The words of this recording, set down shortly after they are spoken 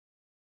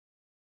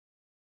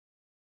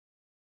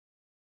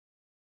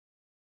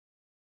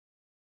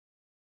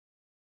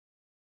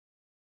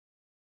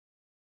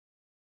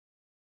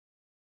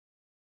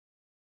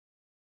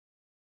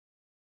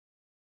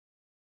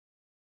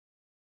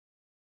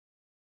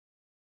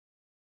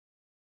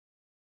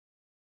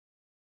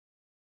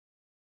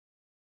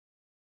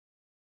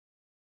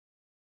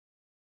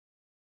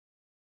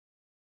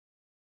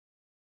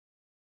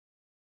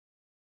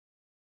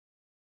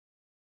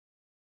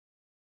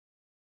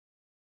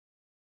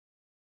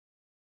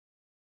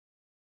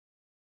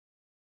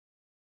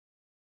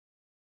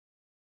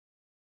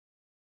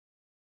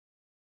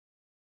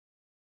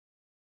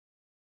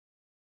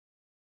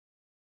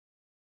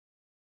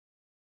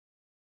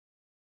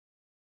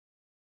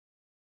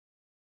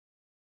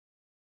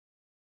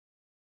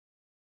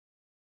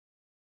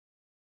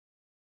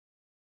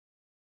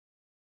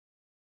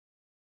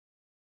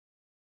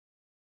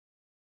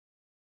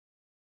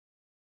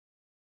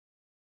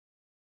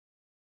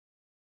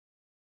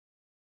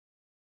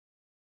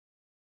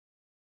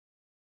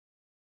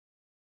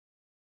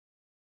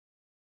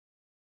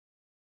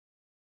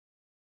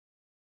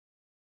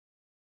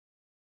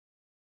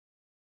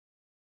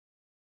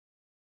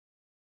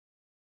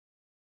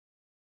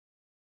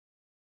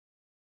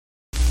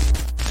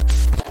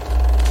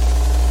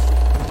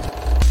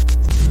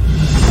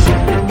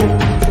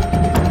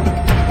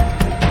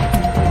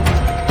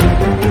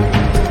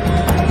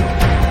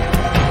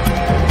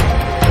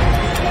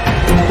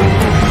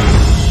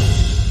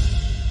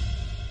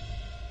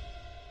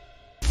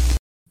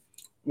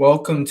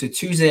Welcome to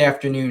Tuesday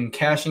afternoon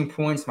cashing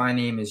points. My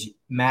name is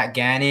Matt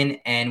Gannon,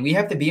 and we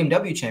have the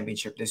BMW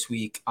Championship this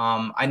week.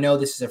 I know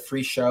this is a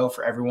free show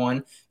for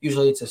everyone.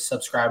 Usually, it's a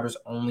subscribers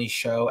only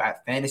show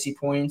at Fantasy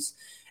Points,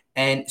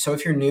 and so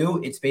if you're new,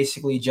 it's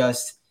basically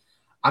just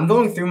I'm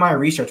going through my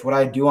research, what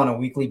I do on a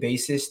weekly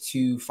basis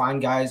to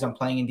find guys I'm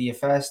playing in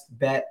DFS,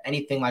 bet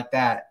anything like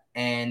that,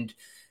 and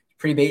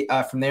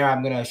from there,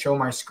 I'm going to show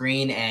my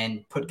screen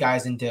and put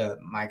guys into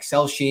my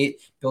Excel sheet,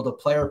 build a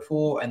player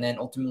pool, and then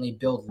ultimately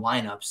build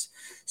lineups.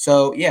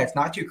 So, yeah, it's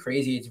not too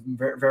crazy. It's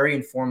very, very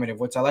informative,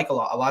 which I like a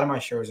lot. A lot of my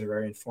shows are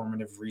very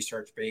informative,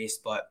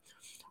 research-based, but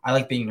I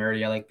like being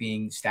nerdy. I like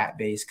being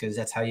stat-based because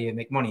that's how you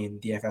make money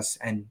in DFS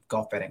and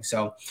golf betting.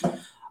 So,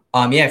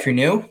 yeah, if you're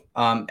new,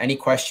 any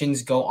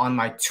questions, go on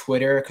my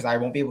Twitter because I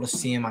won't be able to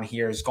see them on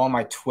here. Just go on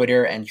my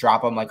Twitter and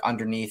drop them like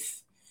underneath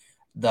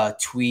the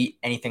tweet,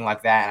 anything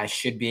like that, and I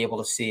should be able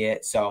to see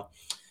it. So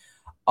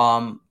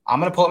I'm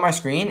going to pull up my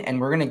screen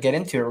and we're going to get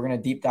into it. We're going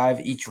to deep dive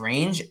each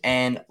range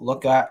and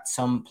look at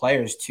some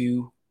players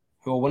who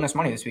will win us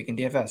money this week in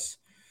DFS.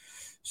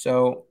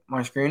 So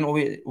my screen will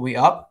be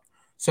up.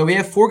 So we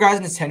have 4 guys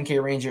in this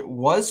 10K range. It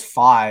was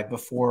 5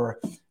 before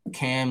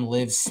Cam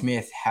Liv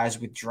Smith has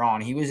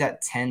withdrawn. He was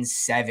at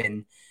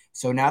 10.7.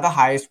 So now the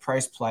highest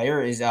priced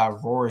player is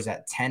Roars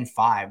at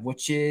 10.5,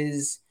 which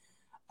is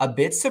a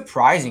bit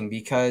surprising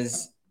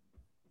because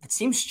it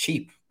seems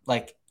cheap.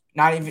 Like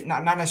not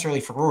necessarily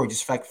for Rory,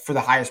 just like for the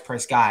highest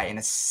price guy in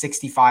a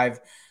 65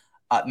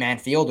 man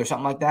field or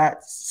something like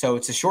that. So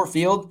it's a short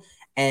field,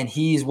 and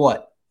he's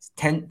what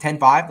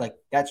 10.5. Like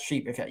that's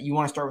cheap. If you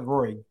want to start with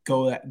Rory,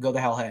 go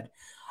the hell ahead.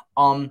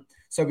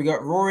 So we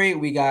got Rory,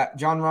 we got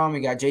John Rahm, we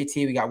got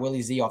JT, we got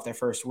Willie Z off their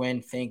first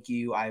win. Thank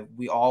you.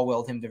 We all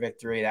willed him to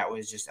victory. That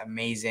was just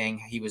amazing.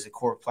 He was a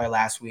core play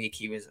last week.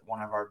 He was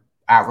one of our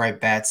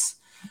outright bets.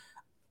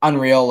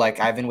 Unreal.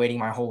 Like I've been waiting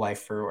my whole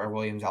life for a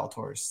Williams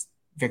Zalatoris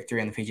victory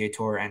on the PGA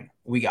Tour, and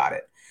we got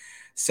it.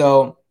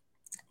 So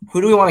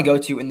who do we want to go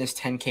to in this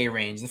 10K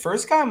range? The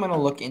first guy I'm going to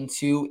look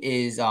into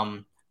is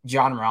John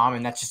Rahm,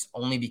 and that's just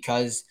only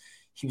because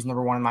he was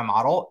number 1 in my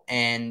model,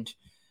 and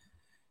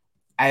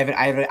I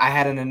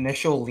had an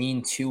initial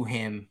lean to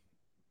him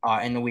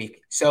in the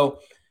week. So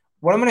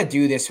what I'm going to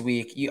do this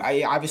week,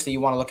 obviously you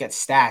want to look at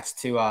stats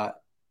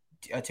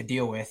to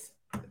deal with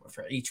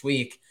for each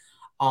week.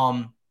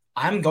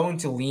 I'm going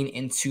to lean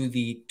into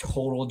the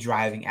total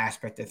driving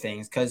aspect of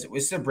things because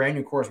this is a brand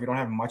new course. We don't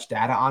have much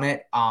data on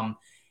it.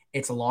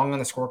 It's long on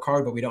the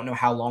scorecard, but we don't know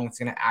how long it's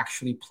going to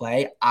actually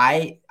play.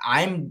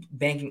 I'm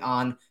banking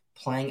on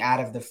playing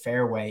out of the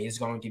fairway is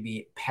going to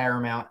be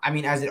paramount. I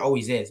mean, as it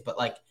always is, but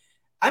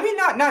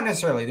not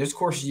necessarily. There's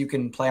courses you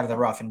can play out of the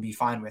rough and be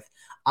fine with.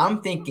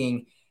 I'm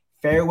thinking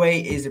fairway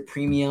is a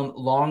premium,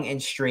 long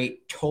and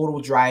straight,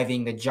 total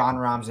driving, the John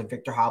Rahms and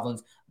Victor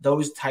Hovlands,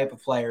 those type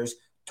of players.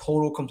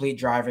 Total complete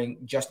driving,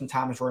 Justin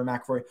Thomas, Rory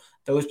McIlroy,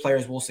 those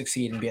players will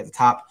succeed and be at the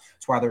top.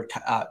 That's why they're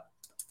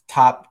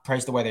top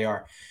priced the way they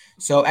are.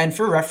 So, and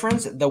for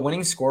reference, the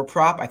winning score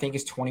prop, I think,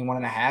 is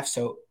 21.5.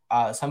 So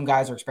some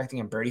guys are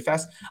expecting a birdie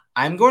fest.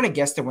 I'm going to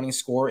guess the winning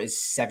score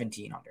is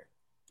 17 under.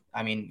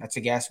 I mean, that's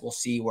a guess. We'll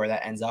see where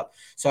that ends up.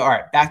 So, all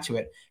right, back to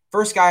it.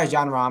 First guy is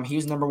John Rahm. He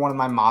was number 1 in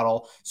my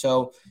model.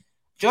 So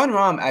John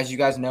Rahm, as you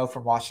guys know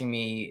from watching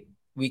me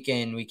week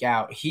in, week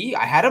out,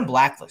 I had him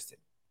blacklisted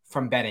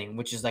from betting,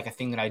 which is like a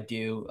thing that I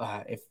do.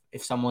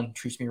 If someone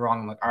treats me wrong,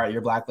 I'm like, all right,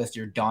 you're blacklisted,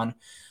 you're done.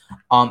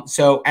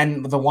 So,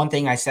 and the one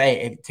thing I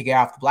say to get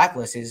off the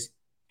blacklist is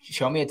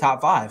show me a top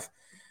 5.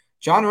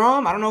 John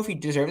Rahm, I don't know if he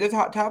deserved the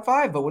top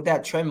 5, but with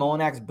that Trey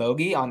Mullinax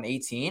bogey on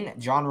 18,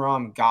 John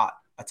Rahm got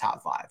a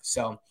top 5.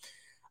 So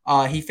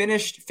he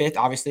finished 5th,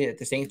 obviously, at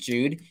the St.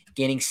 Jude,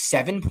 gaining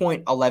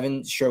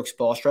 7.11 strokes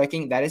ball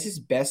striking. That is his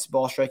best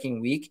ball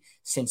striking week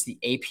since the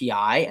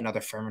API,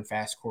 another firm and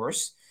fast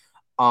course.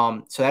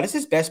 So that is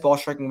his best ball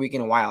striking week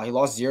in a while. He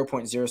lost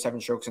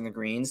 0.07 strokes in the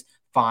greens.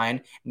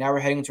 Fine. Now we're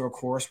heading into a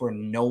course where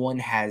no one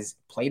has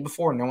played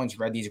before. No one's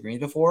read these greens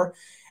before.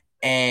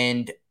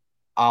 And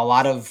a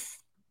lot of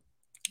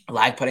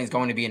lag putting is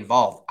going to be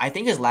involved. I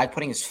think his lag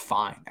putting is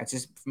fine. That's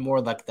just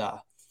more like the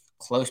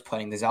close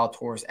putting, the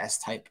Zalatoris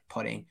S-type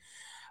putting.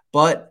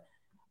 But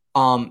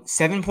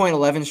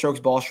 7.11 strokes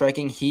ball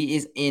striking. He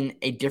is in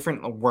a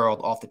different world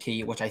off the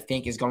tee, which I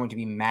think is going to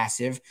be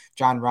massive.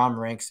 John Rahm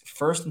ranks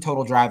 1st in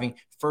total driving,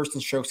 1st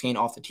in strokes gained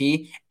off the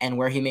tee, and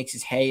where he makes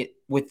his hay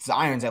with his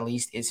irons at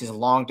least is his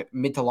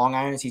mid to long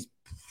irons. He's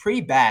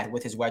pretty bad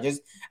with his wedges.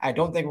 I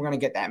don't think we're going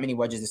to get that many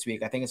wedges this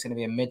week. I think it's going to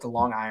be a mid to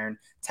long iron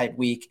type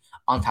week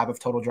on top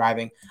of total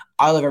driving.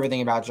 I love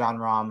everything about John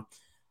Rahm.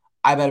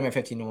 I bet him at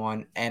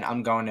 15-1, and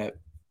I'm going to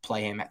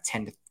play him at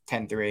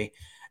 10-3.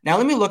 Now,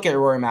 let me look at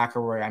Rory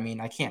McIlroy. I mean,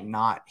 I can't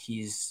not.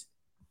 He's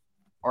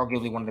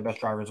arguably one of the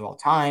best drivers of all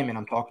time, and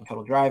I'm talking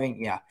total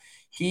driving. Yeah.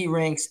 He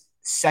ranks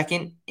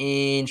 2nd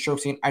in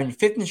strokes gained,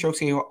 5th in strokes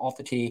gained off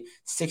the tee,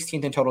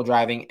 16th in total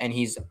driving, and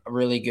he's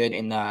really good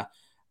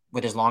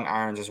with his long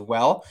irons as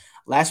well.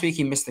 Last week,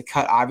 he missed the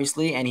cut,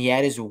 obviously, and he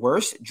had his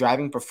worst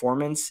driving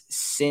performance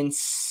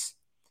since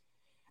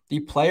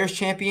the Players'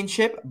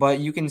 Championship, but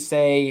you can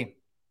say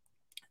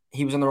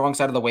he was on the wrong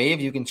side of the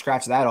wave. You can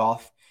scratch that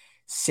off.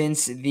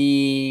 Since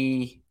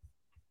the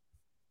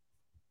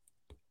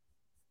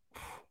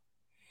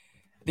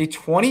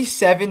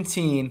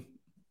 2017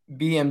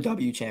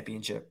 BMW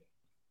Championship.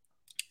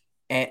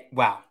 And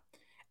wow.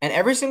 And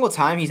every single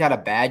time he's had a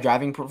bad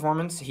driving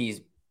performance,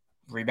 he's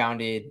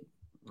rebounded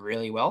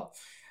really well.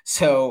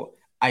 So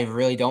I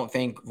really don't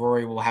think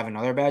Rory will have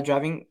another bad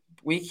driving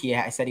week.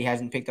 Said he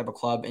hasn't picked up a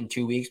club in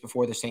 2 weeks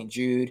before the St.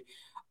 Jude.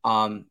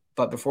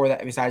 But before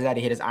that, besides that,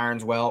 he hit his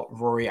irons well.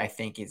 Rory, I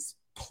think, is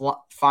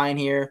fine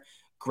here.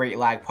 Great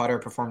lag putter,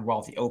 performed well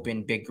at the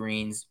Open, big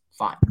greens,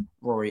 fine.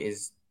 Rory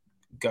is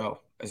a go.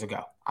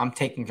 I'm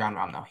taking John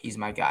Rahm though. He's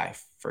my guy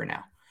for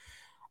now.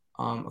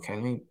 Okay,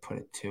 let me put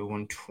it to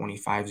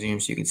 125 zoom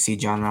so you can see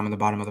John Rahm at the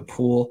bottom of the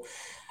pool.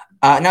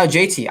 Now,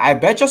 JT, I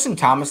bet Justin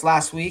Thomas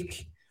last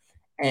week,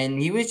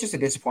 and he was just a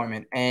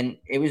disappointment, and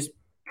it was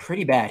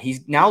pretty bad.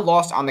 He's now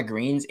lost on the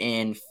greens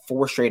in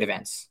 4 straight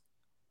events.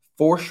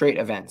 4 straight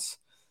events.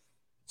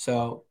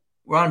 So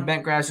we're on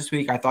bent grass this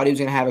week. I thought he was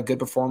going to have a good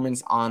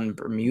performance on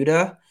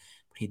Bermuda,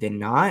 but he did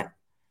not.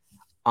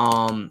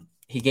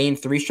 He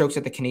gained 3 strokes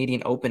at the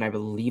Canadian Open. I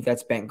believe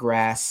that's bent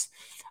grass.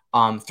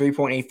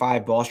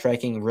 3.85 ball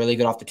striking, really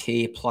good off the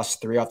tee,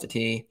 +3 off the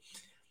tee.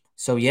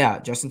 So yeah,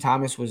 Justin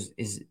Thomas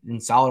is in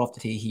solid off the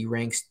tee. He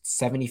ranks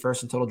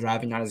 71st in total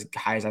driving, not as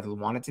high as I would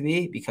want it to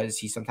be because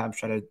he sometimes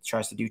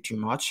tries to do too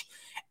much.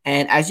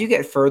 And as you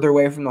get further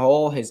away from the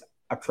hole, his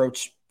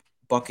approach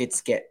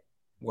buckets get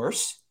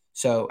worse.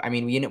 So I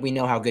mean, we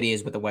know how good he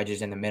is with the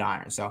wedges and the mid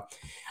iron. So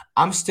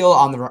I'm still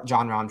on the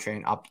John Rahm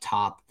train up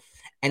top,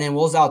 and then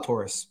Will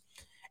Zalatoris.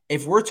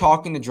 If we're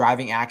talking the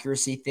driving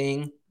accuracy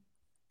thing,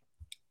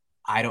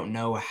 I don't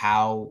know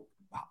how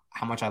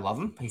much I love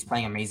him. He's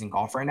playing amazing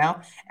golf right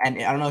now.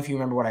 And I don't know if you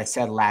remember what I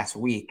said last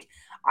week.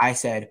 I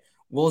said,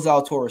 Will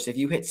Zalatoris, if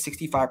you hit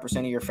 65%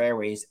 of your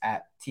fairways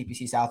at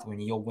TPC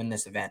Southwind, you'll win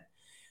this event.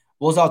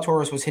 Will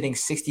Zalatoris was hitting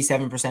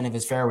 67% of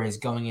his fairways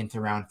going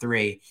into round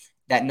 3.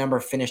 That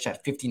number finished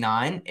at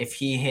 59. If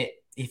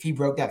he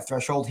broke that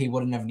threshold, he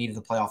wouldn't have needed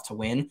the playoff to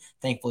win.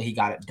 Thankfully, he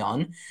got it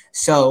done.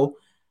 So,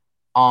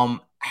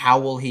 how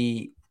will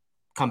he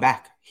come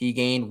back? He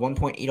gained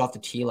 1.8 off the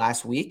tee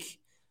last week.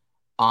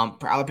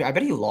 I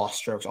bet he lost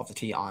strokes off the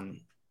tee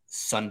on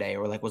Sunday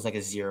or was like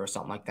a 0 or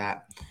something like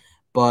that.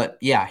 But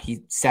yeah, he's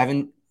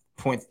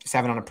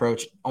 7.7 on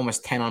approach,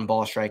 almost 10 on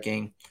ball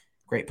striking,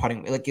 great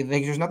putting. Like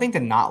there's nothing to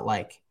not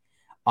like.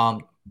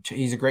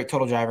 He's a great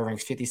total driver,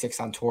 ranks 56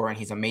 on tour, and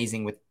he's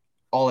amazing with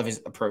all of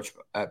his approach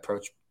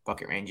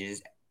bucket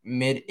ranges,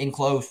 mid, in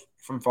close,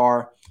 from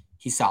far.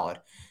 He's solid.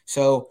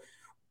 So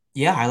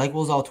yeah, I like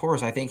Will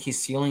Zalatoris. I think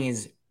his ceiling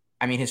is.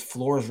 I mean, his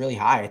floor is really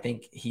high. I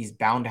think he's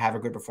bound to have a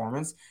good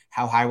performance.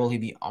 How high will he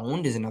be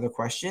owned is another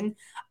question.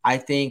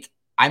 I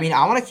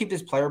want to keep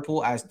this player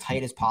pool as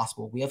tight as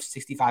possible. We have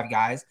 65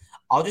 guys.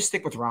 I'll just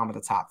stick with Rahm at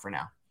the top for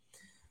now.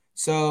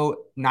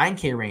 So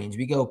 9K range,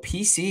 we go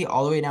PC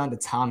all the way down to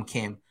Tom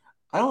Kim.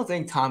 I don't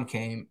think Tom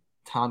Kim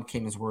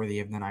is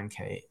worthy of the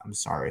 9K. I'm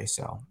sorry.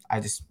 So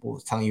I just will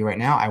tell you right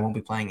now, I won't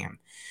be playing him.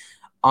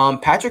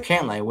 Patrick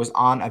Cantlay was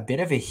on a bit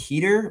of a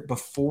heater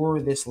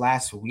before this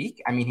last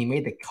week. I mean, he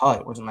made the cut.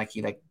 It wasn't like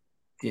he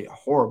did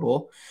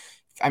horrible.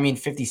 I mean,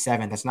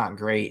 57, that's not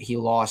great. He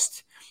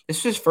lost. This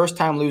was his first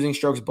time losing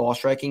strokes ball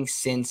striking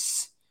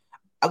since,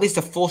 at least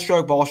a full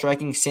stroke ball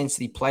striking since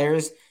the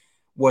Players,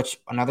 which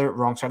another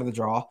wrong side of the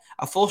draw.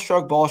 A full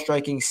stroke ball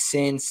striking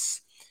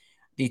since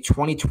the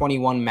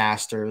 2021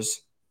 Masters.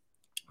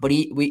 But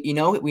we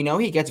know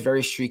he gets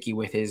very streaky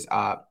with his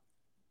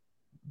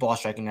ball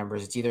striking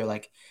numbers. It's either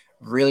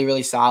really,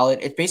 really solid.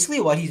 It's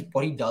basically what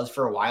he does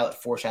for a while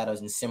at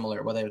Foreshadows and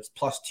similar, whether it's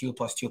 +2,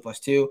 +2,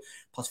 +2,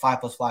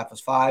 +5, +5,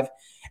 +5.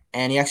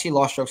 And he actually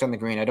lost strokes on the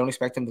green. I don't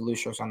expect him to lose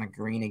strokes on the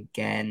green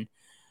again.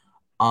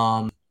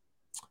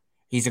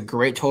 He's a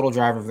great total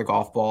driver of the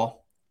golf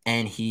ball,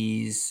 and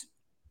he's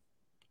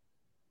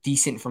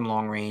decent from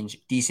long range,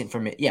 decent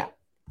from it. Yeah.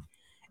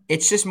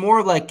 It's just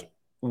more like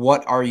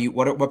what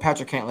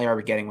Patrick Cantlay are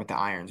we getting with the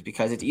irons?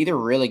 Because it's either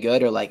really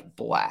good or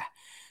blah.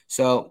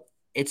 So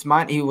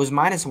he was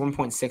minus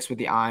 1.6 with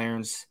the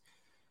irons.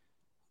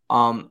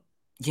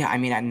 Yeah, I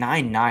mean at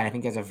 9.9, I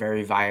think that's a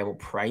very viable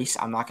price.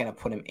 I'm not gonna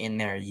put him in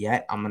there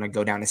yet. I'm gonna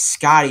go down to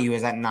Scotty, who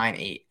is at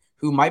 9.8,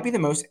 who might be the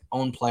most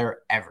owned player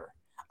ever.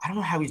 I don't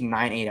know how he's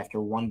 9.8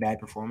 after one bad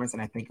performance,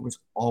 and I think it was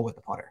all with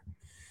the putter.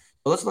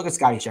 So let's look at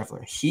Scotty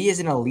Scheffler. He is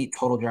an elite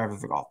total driver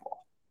of the golf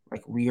ball.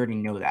 We already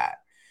know that.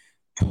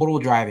 Total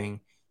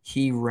driving,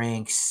 he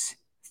ranks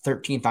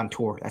 13th on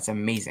tour. That's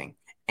amazing.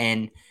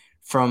 And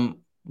from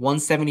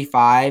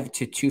 175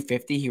 to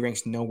 250, he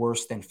ranks no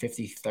worse than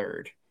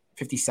 53rd,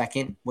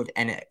 52nd,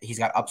 and he's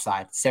got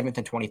upside, 7th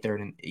and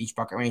 23rd in each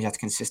bucket range. That's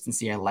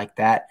consistency. I like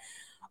that.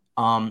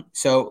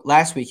 So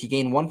last week he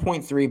gained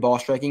 1.3 ball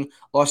striking,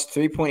 lost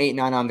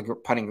 3.89 on the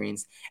putting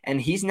greens, and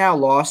he's now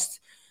lost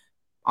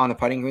on the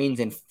putting greens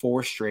in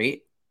 4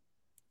 straight.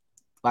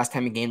 Last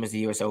time he gained was the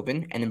U.S.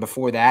 Open, and then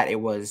before that it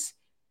was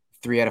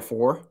 3 out of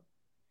 4.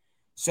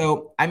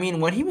 So I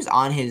mean, when he was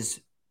on his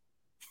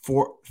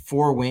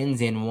four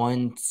wins in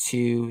 1,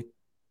 2,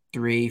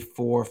 3,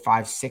 4,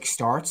 5, 6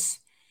 starts,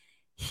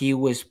 he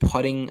was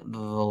putting the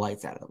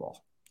lights out of the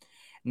ball.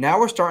 Now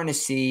we're starting to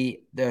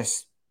see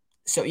this.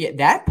 So, yeah,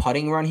 that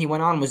putting run he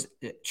went on was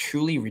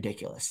truly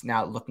ridiculous.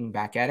 Now, looking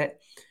back at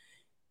it,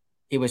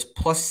 it was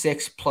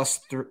 +6,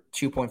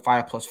 +2.5,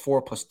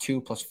 +4,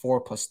 +2,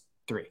 +4,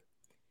 +3.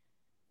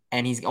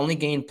 And he's only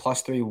gained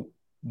 +3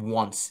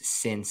 once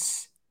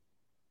since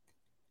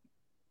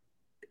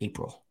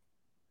April.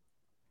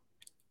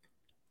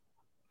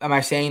 Am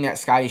I saying that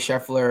Scotty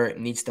Scheffler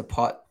needs to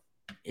putt?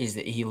 Is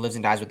that he lives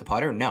and dies with the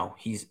putter? No.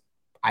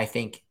 I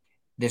think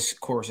this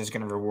course is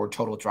going to reward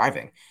total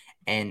driving,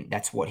 and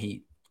that's what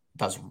he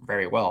does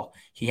very well.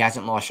 He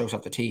hasn't lost strokes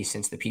off the tee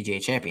since the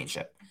PGA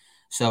Championship.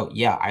 So,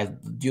 yeah, I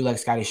do like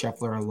Scotty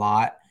Scheffler a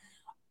lot.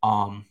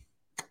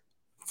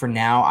 For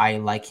now, I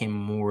like him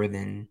more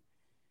than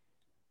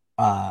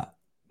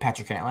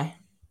Patrick Cantlay.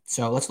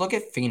 So let's look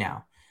at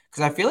Finau,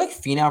 because I feel like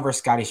Finau versus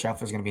Scotty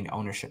Scheffler is going to be an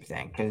ownership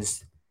thing,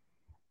 because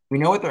we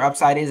know what their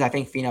upside is. I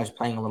think Finau is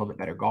playing a little bit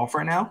better golf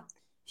right now.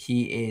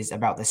 He is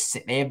about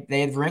they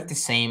have ranked the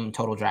same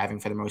total driving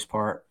for the most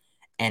part,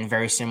 and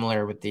very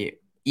similar with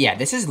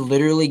this is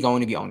literally going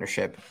to be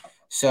ownership.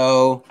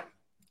 So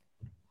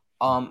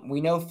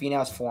we know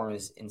Finau's form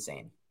is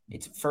insane.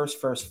 It's first,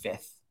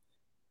 fifth.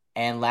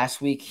 And last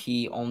week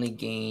he only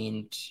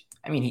gained,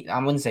 I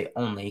wouldn't say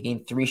only, he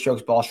gained 3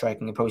 strokes ball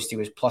striking opposed to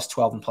his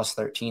 +12 and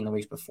 +13 the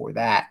weeks before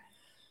that.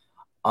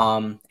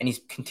 And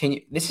he's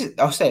continued. This is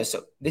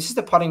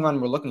the putting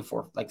run we're looking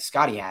for, like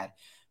Scotty had.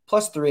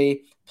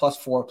 +3,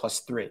 +4,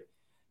 +3.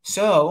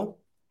 So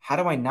how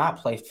do I not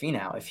play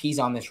Finau if he's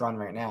on this run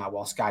right now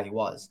while Scotty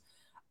was?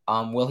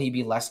 Will he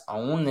be less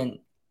owned than?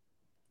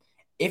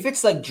 If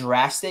it's like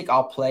drastic,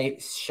 I'll play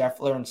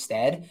Scheffler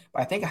instead.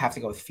 But I think I have to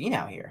go with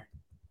Finau here.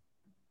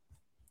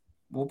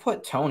 We'll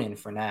put Tone in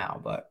for now,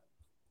 but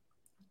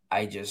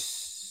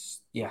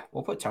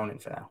we'll put Tone in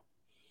for now.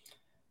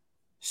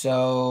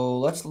 So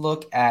let's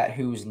look at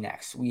who's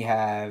next. We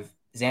have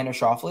Xander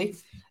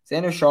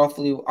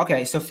Schauffele.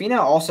 Okay, so Finau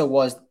also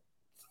was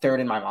 3rd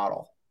in my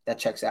model. That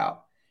checks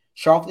out.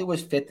 Schauffele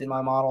was 5th in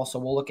my model, so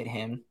we'll look at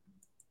him.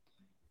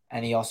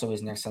 And he also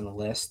is next on the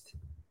list.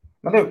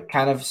 Another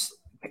kind of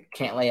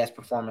Cantlay-esque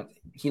performance.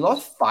 He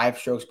lost 5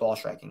 strokes ball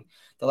striking.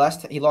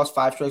 He lost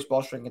 5 strokes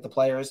ball striking at the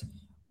Players.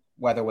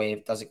 Weather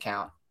wave doesn't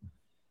count.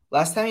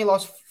 Last time he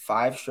lost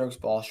 5 strokes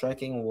ball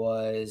striking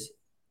was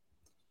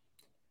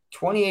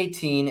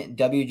 2018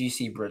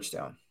 WGC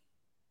Bridgestone.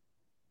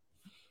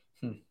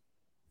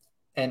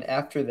 And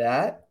after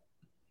that,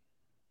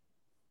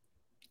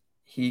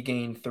 he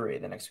gained 3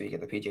 the next week at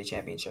the PGA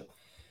Championship.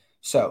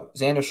 So,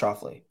 Xander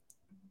Schauffele.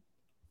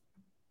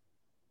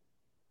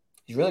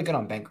 He's really good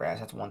on bent grass.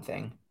 That's one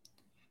thing.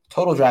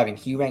 Total driving,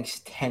 he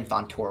ranks 10th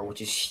on tour,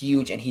 which is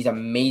huge, and he's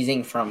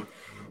amazing from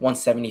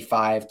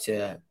 175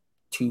 to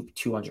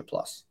 200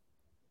 plus.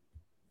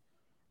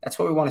 That's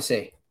what we want to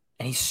see.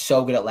 And he's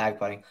so good at lag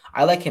putting.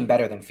 I like him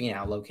better than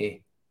Finau, low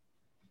key.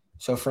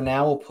 So for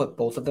now, we'll put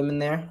both of them in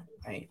there.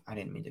 I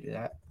didn't mean to do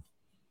that.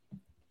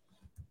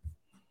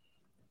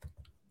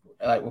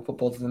 We'll put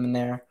both of them in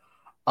there.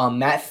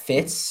 Matt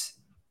Fitz,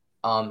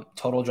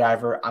 total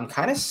driver. I'm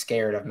kind of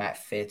scared of Matt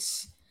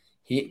Fitz.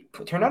 He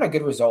turned out a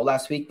good result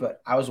last week,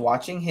 but I was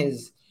watching him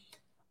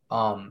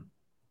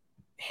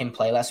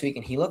play last week,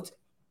 and he looked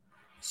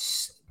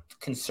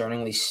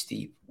concerningly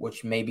steep,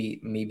 which may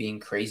be me being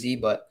crazy,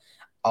 but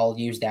I'll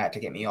use that to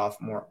get me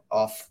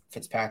off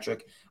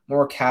Fitzpatrick.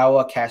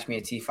 Morikawa cashed me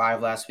a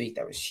T5 last week.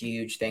 That was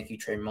huge. Thank you,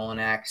 Trey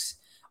Mullinax.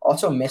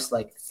 Also missed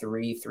like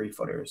 3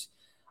 3-footers.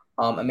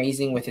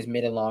 Amazing with his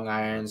mid and long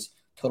irons.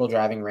 Total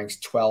driving ranks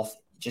 12th.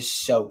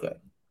 Just so good.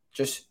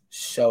 Just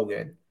so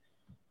good.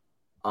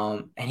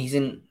 And he's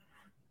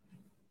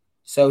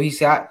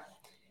got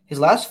his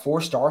last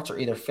 4 starts are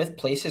either 5th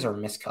places or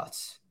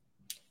miscuts.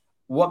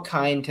 What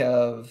kind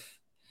of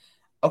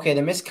 – okay,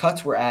 the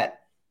miscuts were at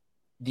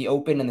the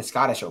Open and the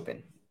Scottish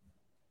Open.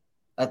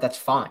 That's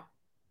fine.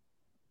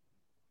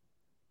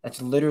 That's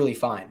literally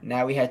fine.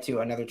 Now we head to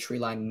another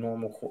tree-lined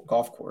normal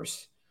golf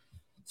course.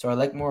 So I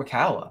like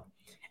Morikawa.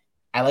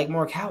 I like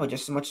Morikawa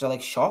just as much as I like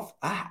Schauffele.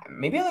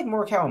 Maybe I like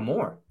Morikawa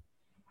more.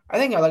 I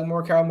think I like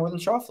Morikawa more than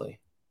Schauffele.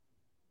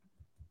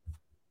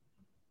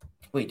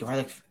 Wait, do I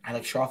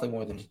like Schauffele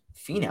more than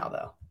Finau,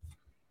 though?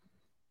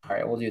 All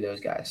right, we'll do those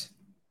guys.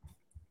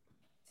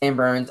 Sam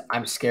Burns,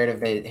 I'm scared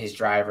of his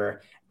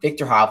driver.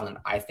 Victor Hovland,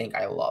 I think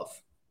I love.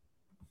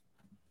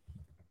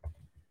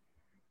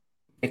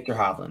 Victor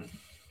Hovland.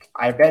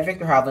 I bet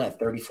Victor Hovland at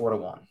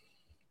 34-1.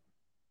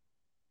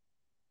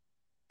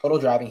 Total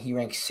driving, he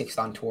ranks 6th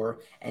on tour,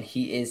 and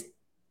he is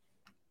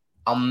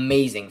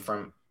amazing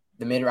from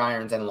the mid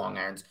irons and long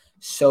irons.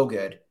 So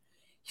good.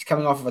 He's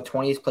coming off of a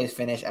 20th place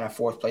finish and a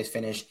 4th place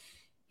finish.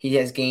 He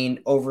has gained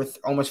over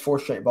almost 4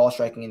 straight ball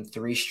striking in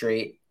 3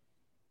 straight.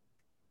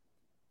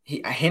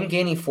 Him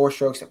gaining 4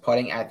 strokes at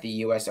putting at the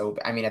U.S.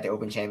 Open, at the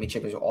Open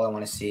Championship is all I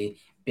want to see.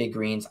 Big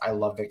greens. I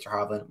love Victor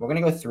Hovland. We're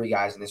going to go 3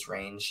 guys in this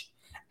range.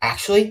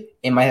 Actually,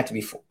 it might have to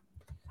be 4.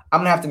 I'm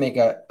going to have to make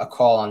a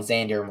call on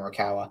Xander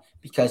Morikawa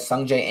because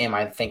Sungjae Im,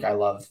 I think I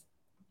love.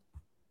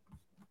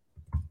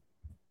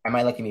 I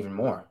might like him even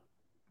more.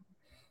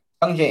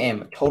 Sung J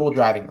M, total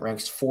driving,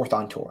 ranks 4th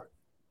on tour.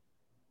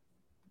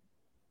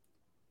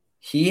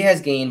 He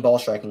has gained ball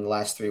striking the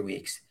last 3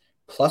 weeks.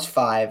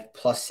 +5,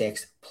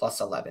 +6,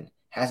 +11.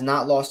 Has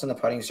not lost on the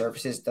putting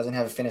surfaces. Doesn't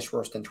have a finish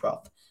worse than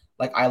 12th.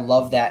 Like, I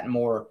love that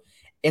more.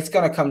 It's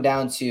going to come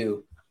down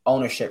to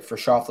ownership for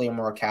Schauffele and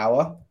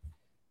Morikawa.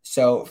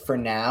 So for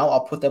now,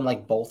 I'll put them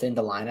like both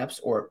into lineups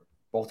or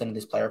both into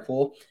this player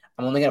pool.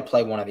 I'm only going to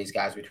play one of these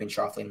guys between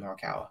Schauffele and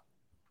Morikawa.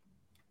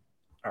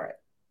 All right.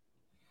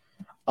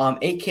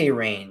 8K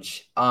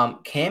range.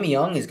 Cam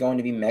Young is going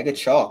to be mega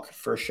chalk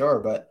for sure,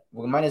 but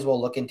we might as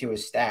well look into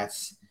his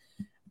stats.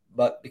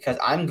 But because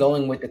I'm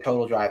going with the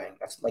total driving,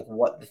 that's like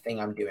what the thing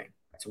I'm doing.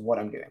 That's what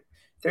I'm doing.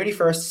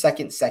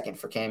 31st, second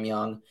for Cam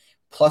Young,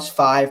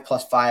 +5,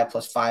 +5,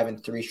 +5,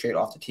 and 3 straight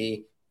off the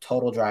tee.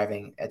 Total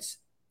driving.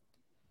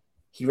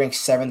 He ranks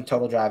 7th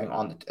total driving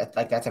on the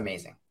like that's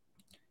amazing,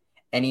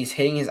 and he's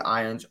hitting his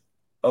irons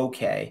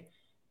okay.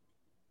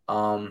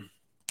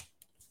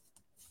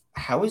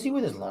 How is he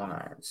with his long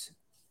irons?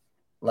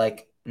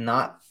 Like,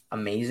 not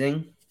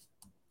amazing.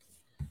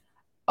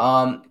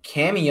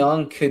 Cam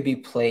Young could be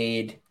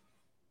played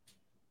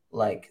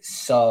like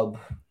sub.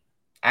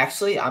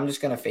 Actually, I'm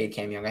just gonna fade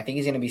Cam Young. I think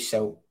he's gonna be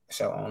so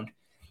owned.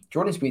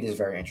 Jordan Spieth is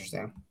very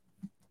interesting.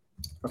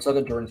 Let's look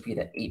at Jordan Spieth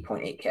at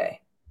 8.8K.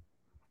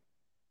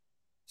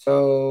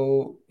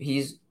 So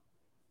he's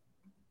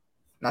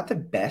not the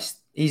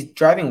best. He's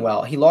driving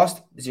well. He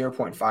lost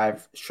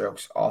 0.5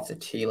 strokes off the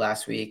tee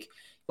last week.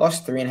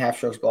 Lost 3.5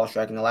 strokes ball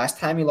striking. The last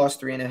time he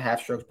lost 3.5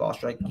 strokes ball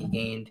striking, he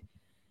gained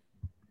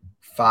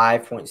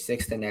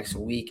 5.6 the next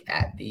week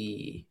at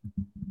the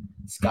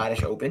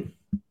Scottish Open.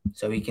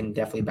 So he can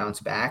definitely bounce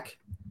back.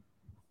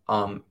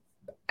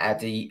 At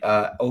the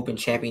Open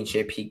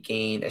Championship, he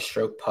gained a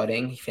stroke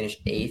putting. He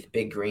finished 8th,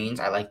 big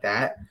greens. I like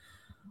that.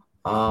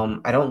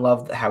 I don't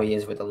love how he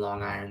is with the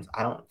long irons.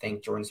 I don't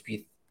think Jordan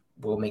Spieth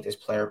will make this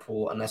player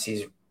pool unless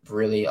he's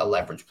really a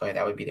leverage play.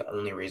 That would be the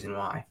only reason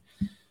why.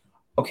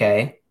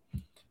 Okay.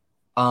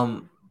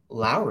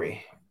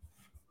 Lowry.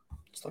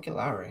 Let's look at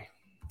Lowry.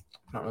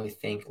 I don't really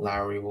think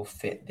Lowry will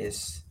fit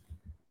this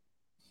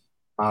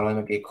model. It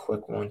might be a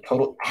quick one.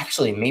 Total,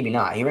 actually, maybe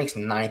not. He ranks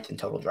 9th in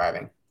total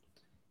driving.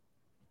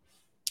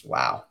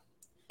 Wow.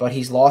 But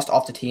he's lost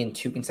off the tee in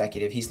 2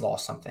 consecutive. He's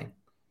lost something.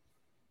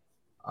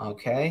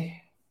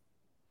 Okay.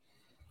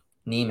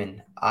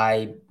 Neiman.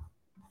 I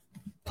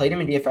played him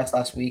in DFS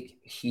last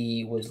week.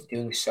 He was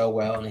doing so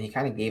well, and then he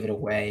kind of gave it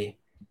away.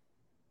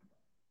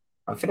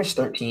 Finished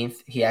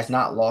 13th. He has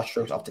not lost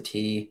strokes off the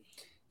tee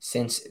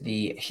since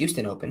the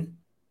Houston Open.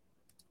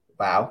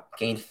 Wow.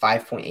 Gained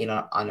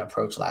 5.8 on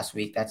approach last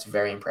week. That's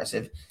very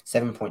impressive.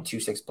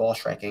 7.26 ball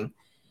striking.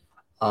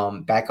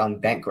 Back on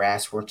bent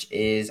grass, which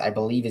is, I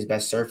believe, his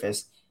best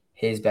surface.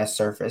 His best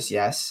surface,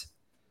 yes.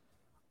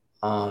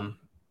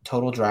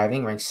 Total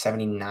driving ranks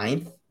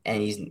 79th,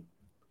 and he's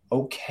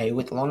okay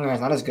with long irons.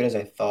 Not as good as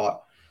I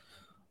thought.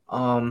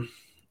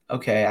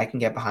 Okay, I can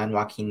get behind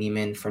Joaquin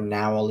Niemann. For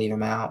now, I'll leave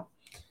him out.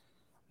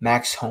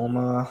 Max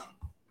Homa.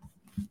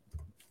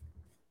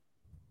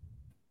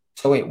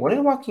 So wait, what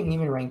did Joaquin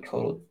Niemann rank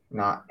total?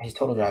 Not his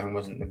total driving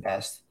wasn't the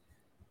best.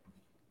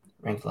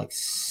 Ranked like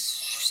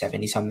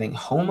 70 something.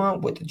 Homa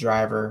with the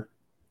driver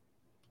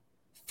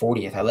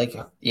 40th. I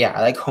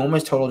like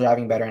Homa's total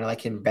driving better, and I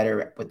like him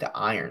better with the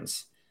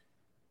irons.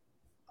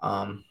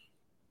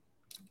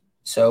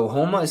 So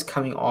Homa is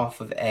coming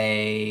off of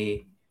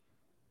a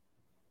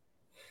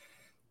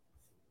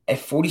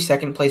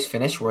 42nd place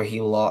finish where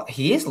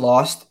he has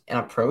lost an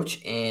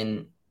approach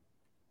in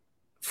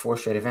 4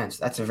 straight events.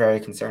 That's very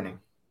concerning.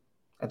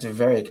 That's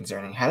very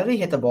concerning. How did he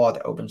hit the ball at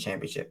the Open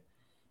Championship?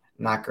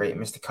 Not great.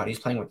 Missed the cut. He's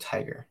playing with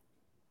Tiger.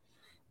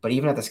 But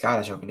even at the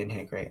Scottish Open, didn't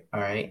hit great. All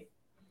right.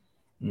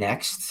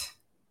 Next.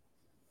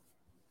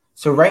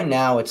 So right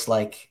now it's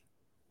like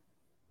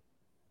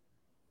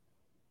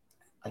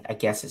I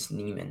guess it's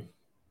Neiman.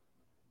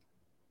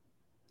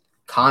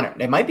 Connor.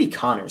 It might be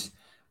Connors.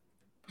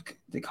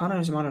 Did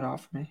Connors mount it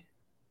off for me?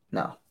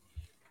 No. All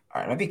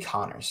right. It might be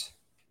Connors.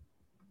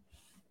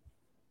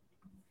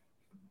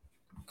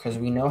 Because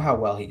we know how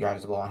well he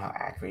drives the ball and how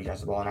accurate he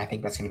drives the ball. And I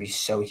think that's going to be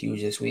so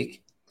huge this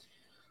week.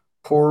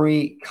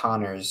 Corey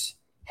Connors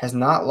has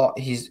not lost.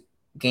 He's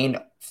gained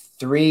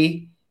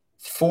 3,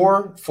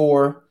 4,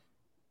 4,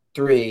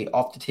 3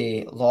 off the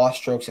tee. Lost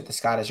strokes at the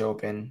Scottish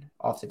Open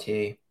off the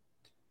tee.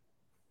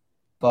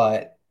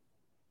 But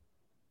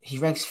he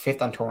ranks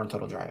 5th on tour in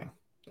total driving.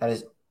 That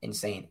is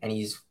insane. And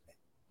he's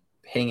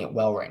hitting it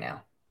well right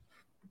now.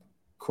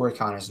 Corey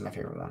Connors is my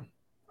favorite one.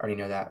 I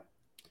already know that.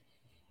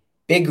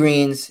 Big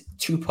greens,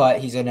 2-putt.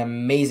 He's an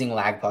amazing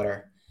lag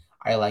putter.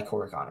 I like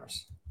Corey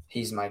Connors.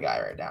 He's my guy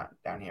right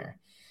down here.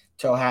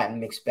 Joe Hatton,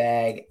 mixed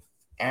bag.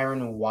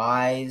 Aaron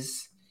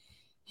Wise.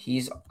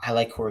 I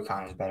like Corey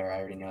Connors better. I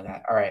already know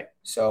that. All right.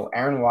 So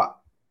Aaron Wise.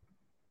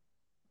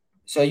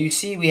 So you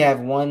see we have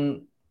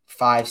 1,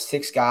 5,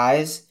 6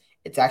 guys.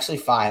 It's actually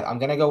 5. I'm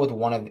gonna go with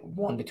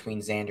one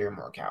between Xander and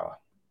Morikawa.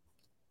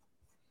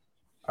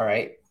 All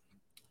right.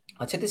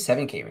 Let's hit the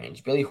 7K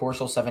range. Billy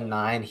Horschel,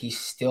 7.9. He's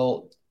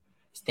still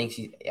I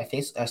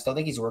still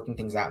think he's working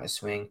things out in his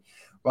swing.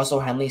 Russell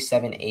Henley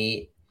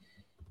 7-8.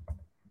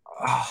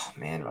 Oh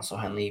man, Russell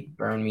Henley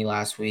burned me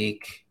last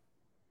week.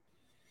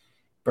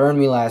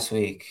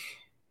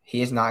 He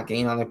has not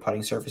gained on the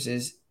putting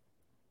surfaces,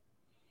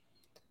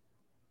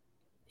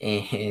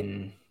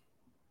 and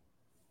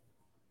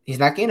he's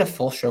not gained a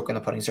full stroke on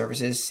the putting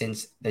surfaces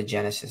since the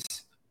Genesis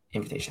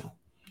Invitational.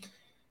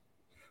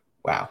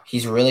 Wow,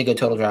 he's a really good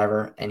total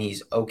driver, and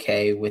he's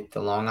okay with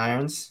the long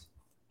irons.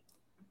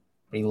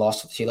 But he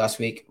lost to last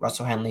week.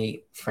 Russell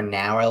Henley, for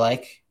now, I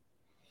like.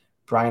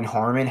 Brian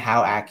Harman,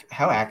 how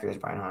accurate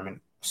is Brian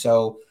Harman?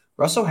 So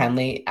Russell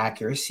Henley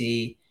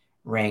accuracy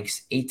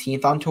ranks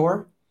 18th on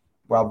tour,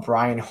 while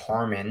Brian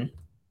Harman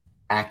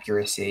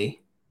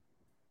accuracy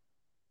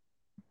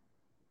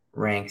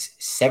ranks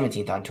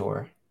 17th on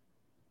tour.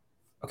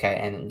 Okay,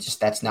 and just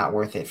that's not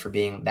worth it for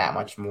being that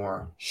much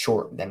more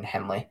short than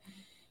Henley,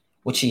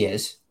 which he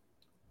is.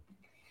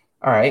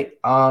 All right,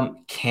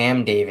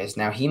 Cam Davis.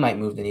 Now he might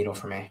move the needle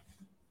for me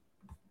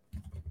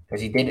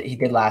because he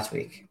did last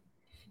week.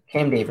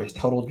 Cam Davis,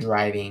 total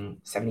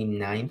driving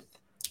 79th,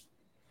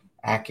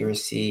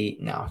 accuracy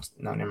no,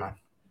 never mind.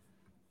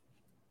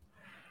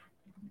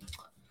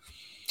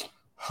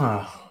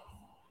 Huh.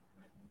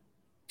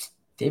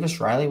 Davis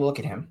Riley, we'll look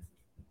at him.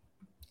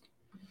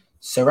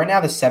 So right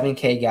now the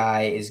 7K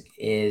guy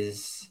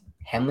is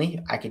Henley.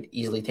 I could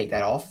easily take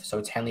that off. So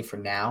it's Henley for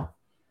now.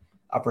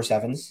 Upper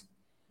sevens.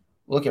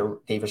 Look at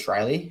Davis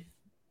Riley.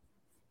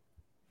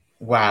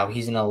 Wow,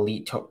 he's an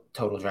elite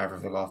total driver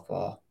of the golf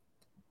ball.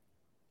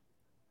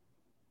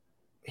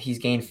 He's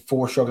gained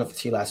 4 strokes off the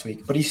tee last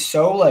week, but he's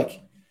so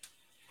like.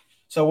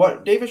 So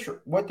what Davis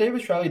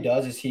Riley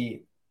does is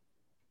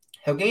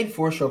he'll gain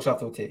 4 strokes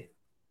off the tee,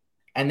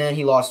 and then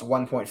he lost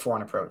 1.4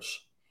 on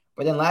approach.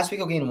 But then last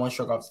week he'll gain 1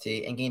 stroke off the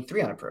tee and gain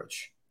 3 on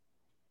approach.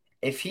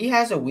 If he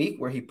has a week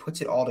where he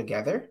puts it all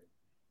together,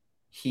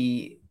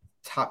 he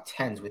top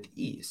 10s with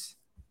ease.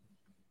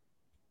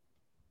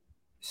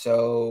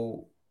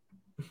 So,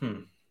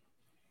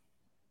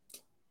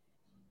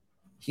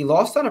 he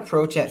lost on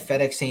approach at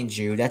FedEx St.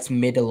 Jude. That's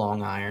mid to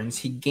long irons.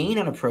 He gained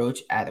on approach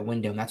at the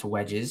Wyndham. That's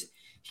wedges.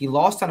 He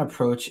lost on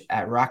approach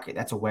at Rocket.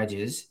 That's a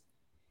wedges.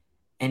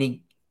 And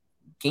he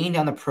gained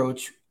on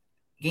approach,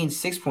 gained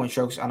 6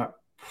 strokes on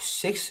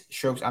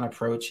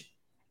approach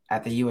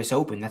at the U.S.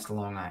 Open. That's the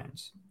long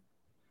irons.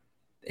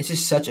 It's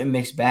just such a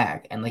mixed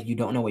bag, and like you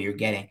don't know what you're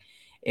getting.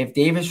 If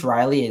Davis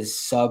Riley is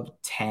sub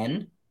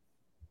 10,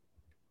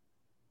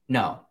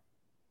 no,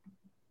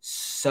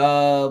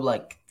 sub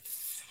like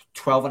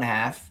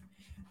 12.5,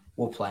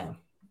 we'll play him.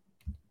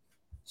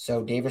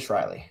 So Davis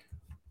Riley.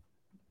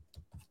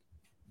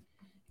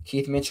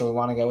 Keith Mitchell, we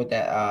want to go with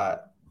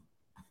that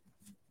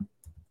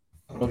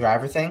total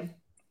driver thing.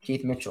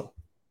 Keith Mitchell.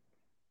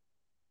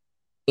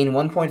 Gained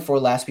 1.4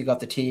 last week off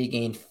the tee.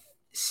 Gained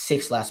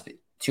 6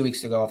 2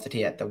 weeks ago off the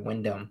tee at the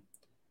Wyndham.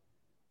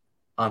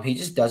 He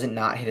just doesn't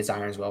not hit his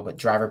irons well, but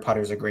driver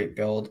putter is a great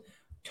build.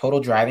 Total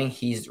driving,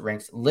 he's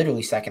ranked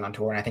literally second on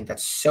tour, and I think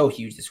that's so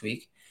huge this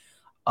week.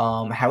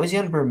 How is he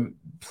on?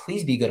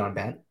 Please be good on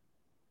bent.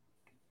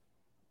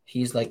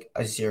 He's like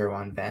a 0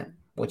 on bent,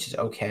 which is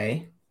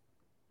okay.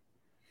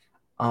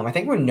 I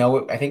think we know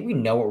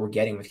what we're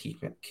getting with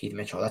Keith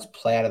Mitchell. Let's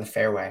play out of the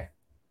fairway,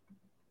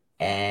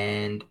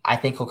 and I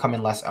think he'll come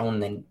in less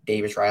owned than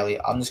Davis Riley.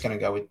 I'm just gonna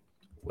go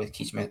with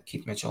Keith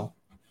Mitchell.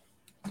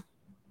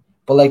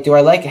 But like, do I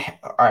like?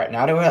 All right,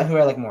 now who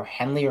I like more,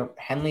 Henley or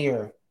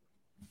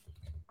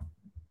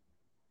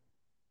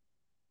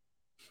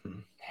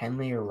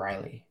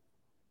Riley?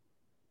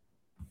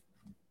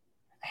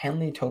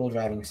 Henley total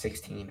driving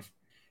 16th,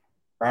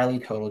 Riley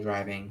total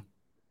driving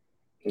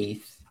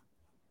 8th.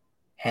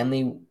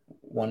 Henley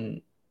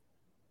 1.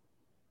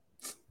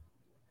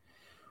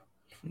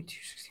 22,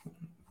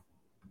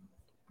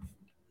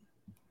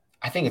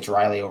 I think it's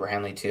Riley over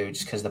Henley too,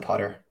 just because the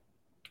putter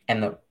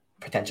and the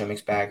potential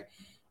mixed bag.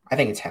 I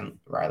think it's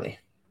Riley.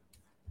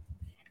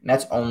 And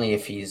that's only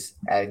if he's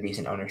at a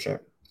decent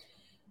ownership.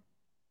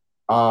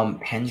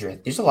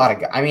 Pendrith. There's a lot of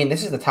guys. I mean,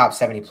 this is the top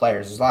 70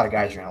 players. There's a lot of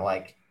guys you're gonna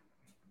like.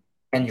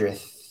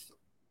 Pendrith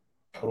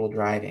total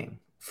driving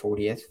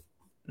 40th.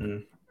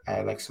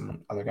 I like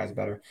some other guys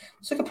better.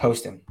 Let's look at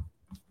Poston.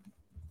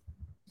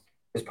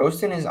 Because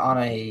Poston is on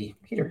a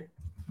heater.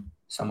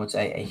 Some would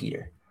say a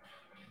heater.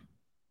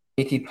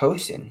 JT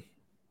Poston.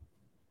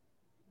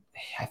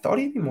 I thought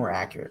he'd be more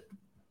accurate.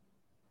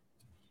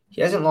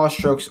 He hasn't lost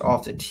strokes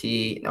off the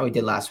tee. No, he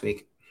did last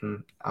week.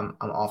 I'm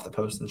off the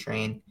Poston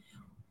train.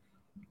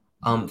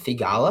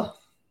 Thigala.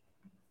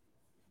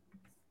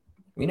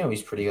 We know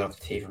he's pretty good off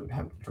the tee from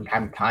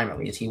time to time, at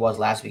least. He was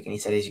last week, and he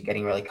said he's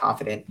getting really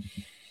confident.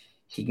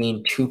 He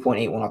gained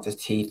 2.81 off the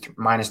tee,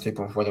 minus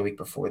 3.4 the week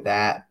before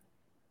that.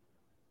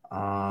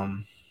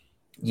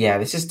 Yeah,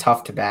 this is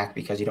tough to back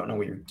because you don't know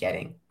what you're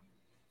getting.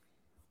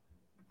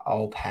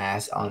 I'll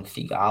pass on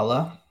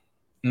Thigala.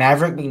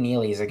 Maverick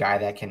McNeely is a guy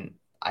that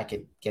I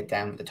could get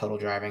down with the total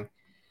driving.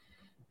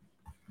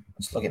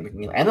 Let's look at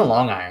McNeely and the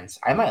long irons.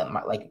 I might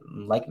like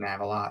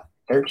Mav a lot.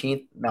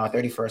 13th, now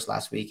 31st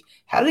last week.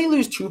 How did he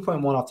lose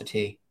 2.1 off the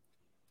tee?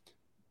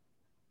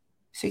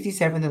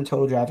 67th in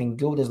total driving.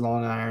 Good with his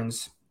long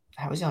irons.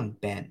 How is he on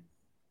bent?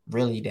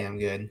 Really damn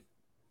good.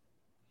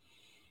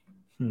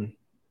 I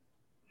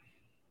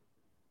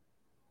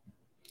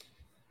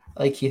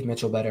like Keith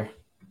Mitchell better.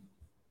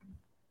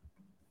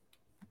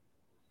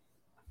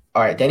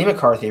 All right, Denny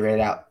McCarthy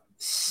rated out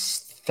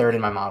third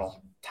in my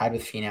model, tied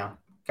with Finau.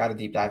 Got to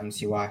deep dive and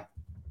see why.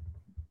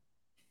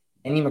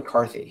 Denny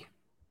McCarthy.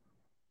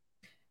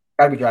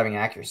 Got to be driving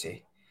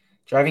accuracy.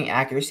 Driving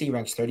accuracy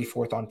ranks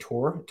 34th on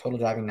tour. Total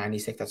driving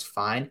 96. That's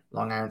fine.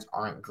 Long irons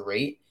aren't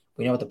great.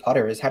 We know what the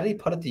putter is. How did he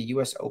put at the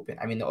U.S. Open?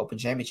 I mean, the Open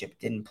Championship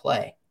didn't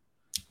play.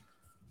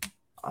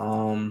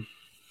 Um,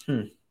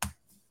 hmm.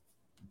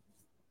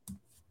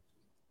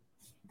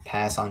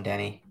 Pass on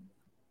Denny.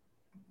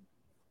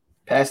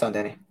 Pass on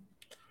Denny.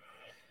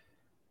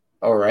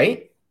 All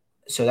right.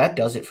 So that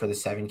does it for the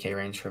 7K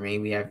range for me.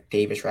 We have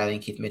Davis, Riley,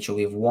 and Keith Mitchell.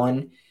 We have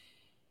 1,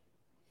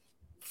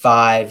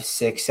 5,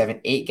 6,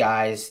 7, 8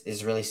 guys. This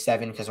is really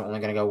 7 because I'm only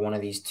going to go one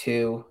of these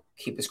two.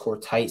 Keep the score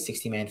tight,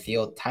 60-man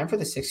field. Time for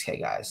the 6K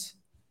guys.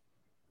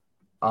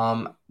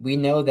 We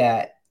know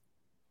that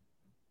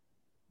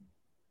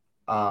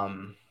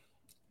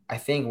I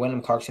think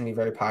Wyndham Clark's going to be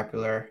very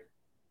popular.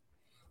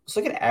 Let's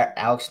look at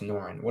Alex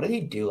Noren. What did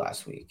he do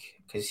last week?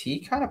 Because he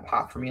kind of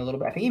popped for me a little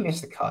bit. I think he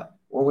missed the cut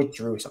or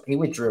withdrew something. He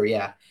withdrew,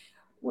 yeah.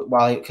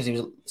 Because he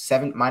was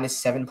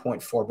minus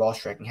 7.4 ball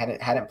striking.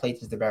 Hadn't played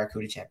since the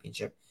Barracuda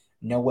Championship.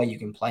 No way you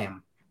can play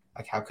him.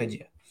 Like, how could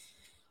you?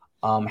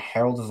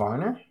 Harold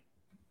Varner.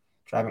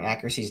 Driving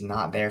accuracy is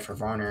not there for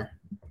Varner.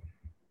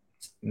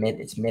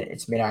 It's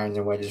mid irons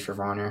and wedges for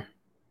Varner.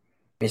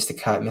 Missed the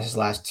cut. Missed his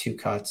last 2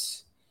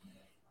 cuts.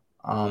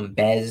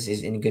 Bez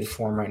is in good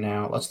form right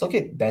now. Let's look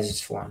at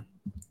Bez's form.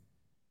 I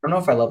don't know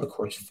if I love the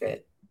course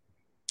fit.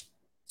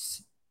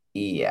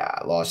 Yeah,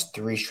 lost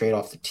 3 straight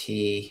off the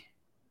tee.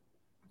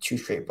 2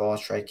 straight ball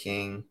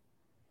striking.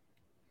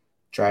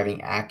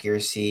 Driving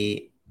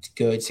accuracy, it's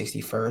good,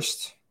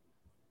 61st.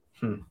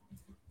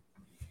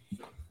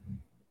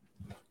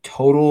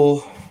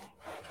 Total.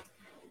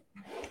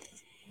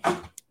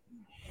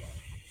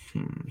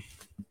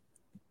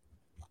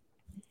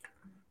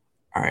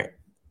 All right.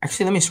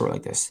 Actually, let me sort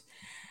like this.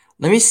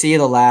 Let me see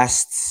the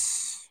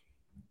last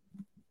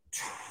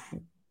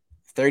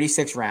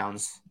 36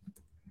 rounds.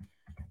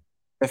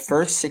 The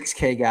first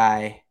 6K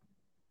guy,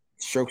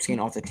 strokes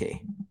gained off the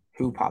tee.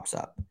 Who pops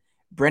up?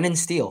 Brendan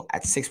Steele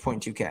at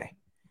 6.2K.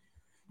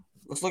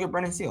 Let's look at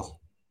Brendan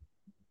Steele.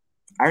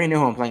 I already know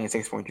who I'm playing at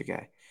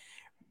 6.2K.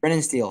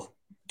 Brendan Steele,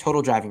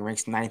 total driving,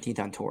 ranks 19th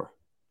on tour.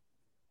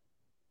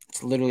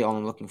 That's literally all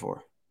I'm looking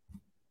for.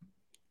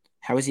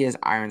 How is he as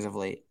irons of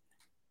late?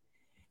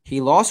 He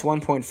lost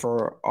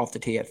 1.4 off the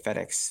tee at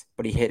FedEx,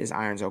 but he hit his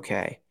irons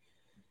okay.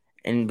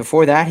 And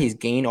before that, he's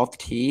gained off the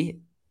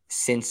tee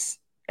since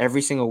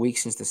every single week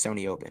since the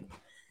Sony Open.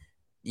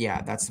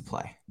 Yeah, that's the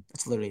play.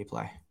 That's literally a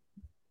play.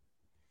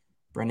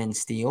 Brendan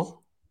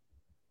Steele.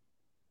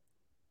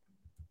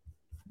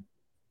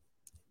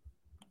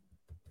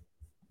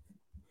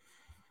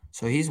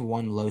 So he's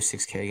one low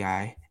 6K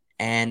guy.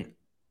 And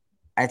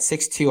at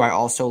 6'2", I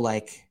also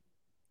like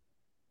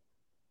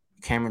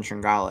Cameron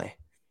Tringale.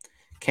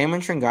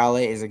 Cameron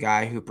Tringale is a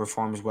guy who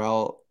performs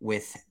well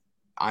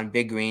on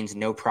big greens,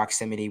 no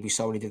proximity. We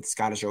saw what he did at the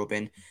Scottish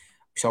Open.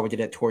 We saw what he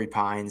did at Torrey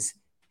Pines.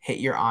 Hit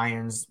your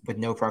irons with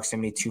no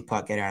proximity,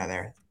 2-putt, get out of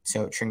there.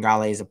 So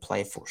Tringale is a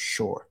play for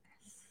sure.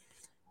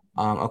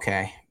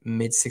 Okay,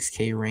 mid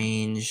 6K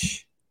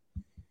range.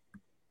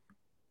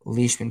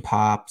 Leishman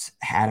popped.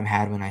 Adam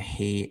Hadwin, I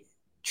hate.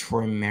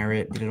 Troy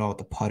Merritt did it all with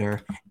the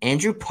putter.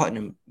 Andrew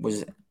Putnam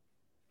was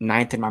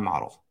 9th in my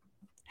model.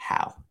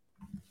 How?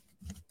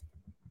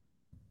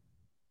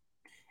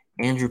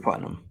 Andrew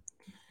Putnam.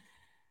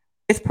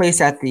 5th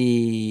place at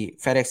the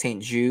FedEx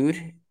St.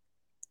 Jude.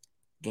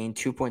 Gained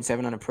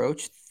 2.7 on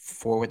approach.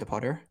 4 with the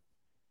putter.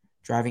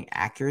 Driving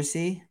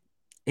accuracy.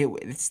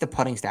 It's the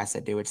putting stats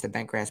that do it. It's the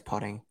bentgrass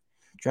putting.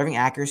 Driving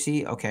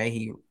accuracy, okay,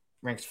 he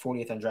ranks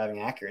 40th on driving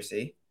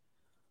accuracy.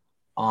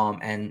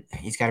 And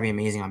he's got to be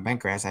amazing on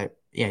bentgrass.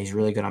 He's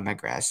really good on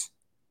bentgrass.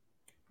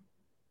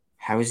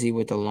 How is he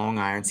with the long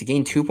irons? He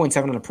gained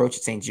 2.7 on approach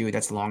at St. Jude.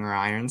 That's longer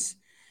irons.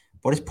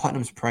 What is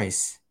Putnam's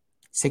price?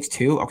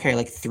 6'2"? Okay,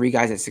 like 3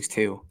 guys at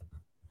 6'2".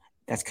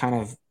 That's kind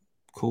of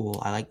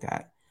cool. I like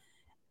that.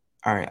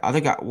 All right, other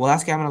guy. Well,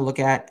 last guy I'm gonna look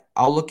at.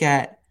 I'll look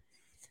at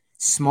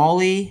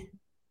Smalley,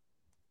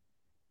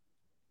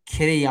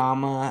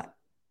 Kitayama,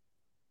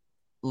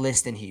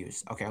 List, and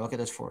Hughes. Okay, I'll look at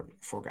those four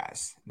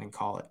guys and then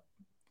call it.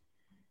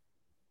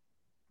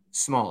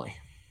 Smalley.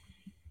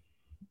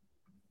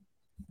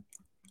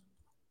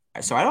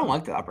 So I don't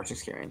like the upper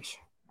 6K range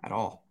at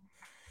all.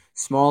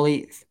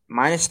 Smalley,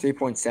 minus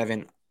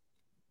 3.7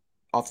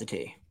 off the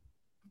tee.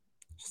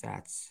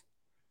 Stats.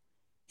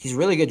 He's a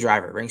really good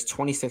driver. Ranks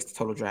 26th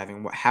total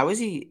driving. How is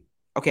he?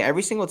 Okay,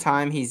 every single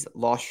time he's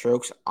lost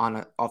strokes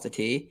off the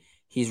tee,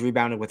 he's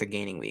rebounded with a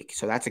gaining week.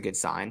 So that's a good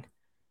sign.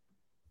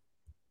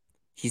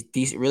 He's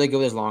decent, really good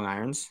with his long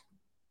irons.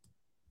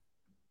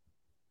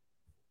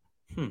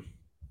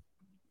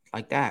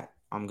 Like that.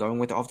 I'm going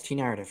with the off the tee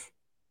narrative.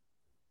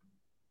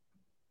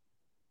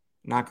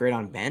 Not great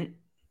on bent.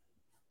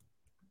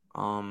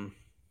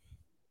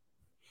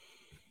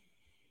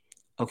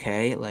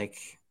 Okay, like,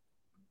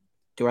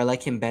 do I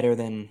like him better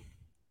than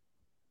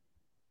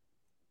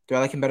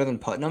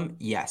Putnam?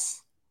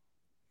 Yes.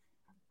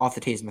 Off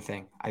the tee is my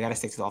thing. I gotta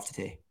stick to the off the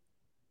tee.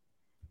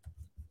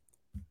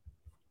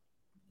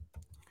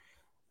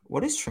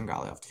 What is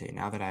Tringale off the tee?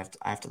 Now that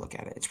I have to look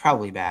at it. It's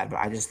probably bad, but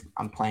I'm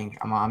dying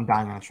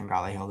on a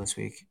Tringale hill this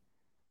week.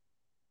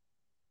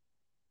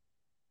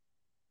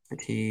 The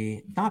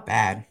tee, not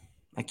bad.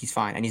 Like he's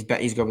fine, and he's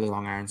good with his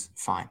long irons.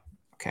 Fine,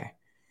 okay.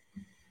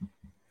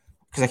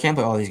 Because I can't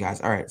play all these guys.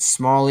 All right,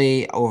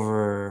 Smalley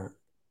over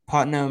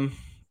Putnam.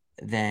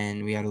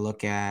 Then we got to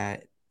look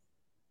at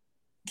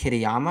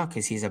Kitayama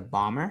because he's a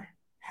bomber.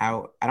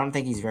 I don't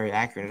think he's very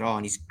accurate at all,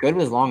 and he's good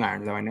with his long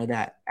irons though. I know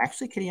that.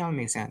 Actually, Kitayama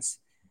makes sense.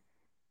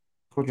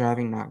 Full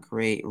driving, not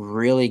great.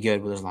 Really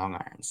good with his long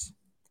irons.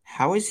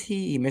 How is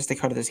he missed the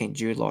cut at the St.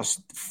 Jude?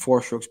 Lost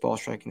 4 strokes ball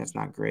striking. That's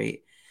not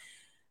great.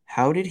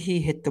 How did he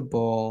hit the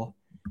ball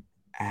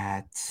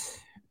at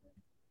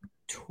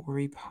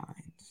Torrey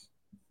Pines?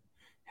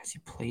 Has he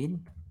played?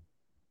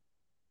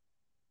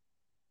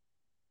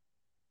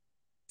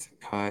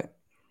 Cut.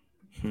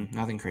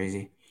 Nothing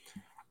crazy.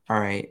 All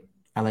right.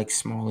 I like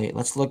Smalley.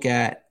 Let's look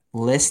at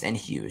List and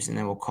Hughes, and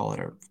then we'll call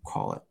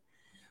it.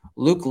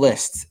 Luke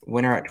List,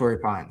 winner at Torrey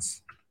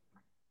Pines.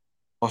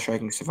 Ball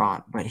striking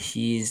savant, but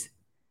he's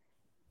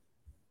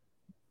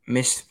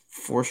missed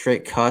 4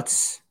 straight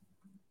cuts.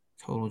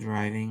 Total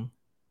driving.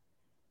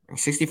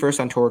 61st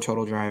on tour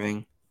total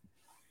driving.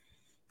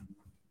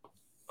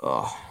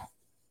 Oh.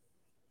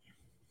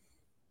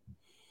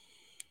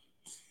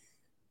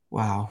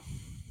 Wow.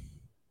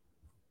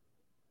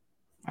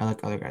 I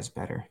like other guys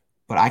better.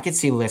 But I could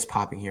see List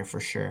popping here for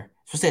sure.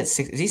 Especially at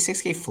 6. Is he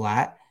 6K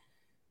flat?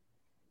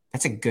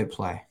 That's a good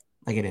play.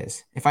 Like it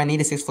is. If I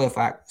need a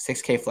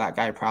 6K flat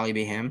guy, it'd probably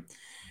be him.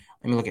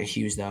 Let me look at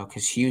Hughes though,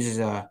 because Hughes is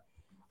a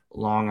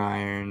long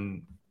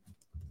iron,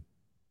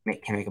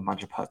 can make a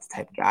bunch of putts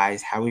type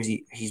guys. How is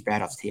he? He's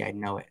bad off the tee. I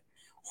know it.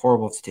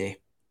 Horrible off the tee.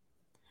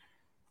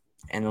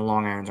 And the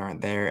long irons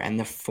aren't there, and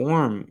the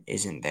form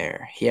isn't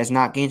there. He has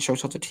not gained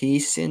strokes off the tee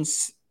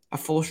since a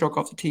full stroke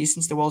off the tee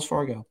since the Wells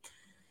Fargo.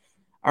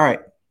 All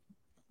right.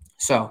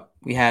 So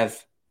we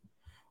have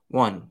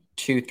 1,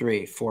 2,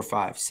 3, 4,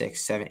 5,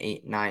 6, 7,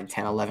 8, 9,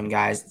 10, 11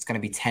 guys. It's going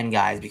to be 10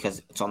 guys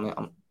because I'm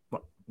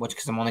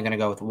only going to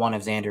go with one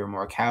of Xander or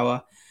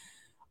Morikawa.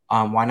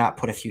 Why not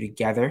put a few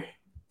together?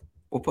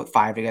 We'll put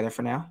 5 together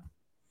for now.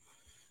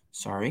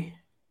 Sorry.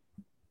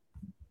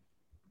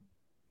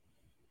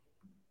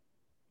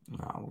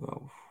 No, we'll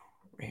go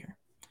right here.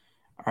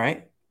 All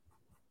right.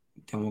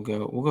 Then we'll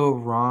go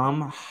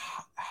Rahm,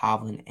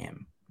 Hovland,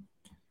 M.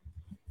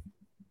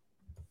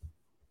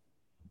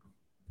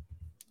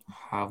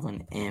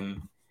 Hovland,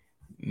 M,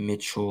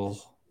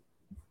 Mitchell.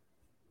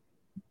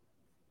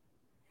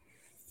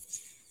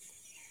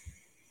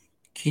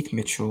 Keith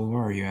Mitchell,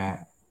 where are you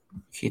at?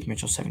 Keith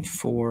Mitchell,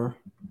 74.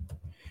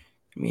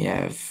 We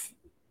have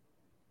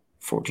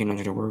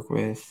 1,400 to work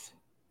with.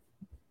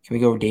 Can we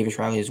go Davis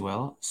Riley as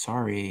well?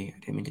 Sorry, I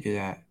didn't mean to do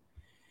that.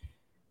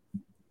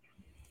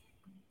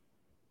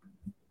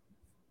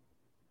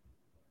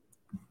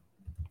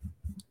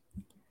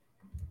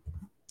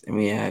 And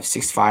we have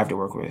 6'5" to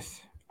work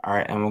with. All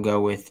right, and we'll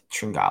go with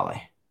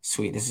Tringale.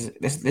 Sweet.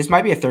 This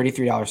might be a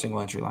 $33 single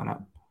entry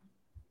lineup.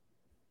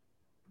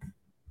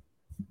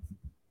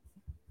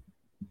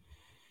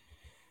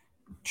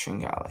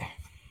 Tringale.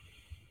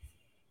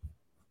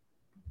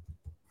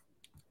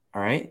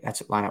 All right,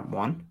 that's lineup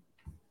 1.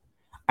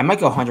 I might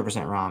go 100%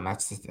 Rahm.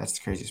 That's the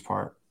craziest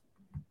part.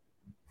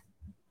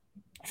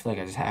 I feel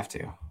like I just have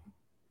to.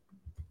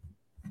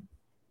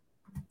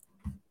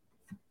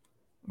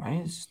 Why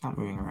is it not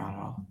moving around at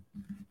all?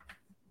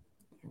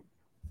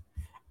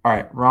 All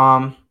right,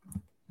 Rahm,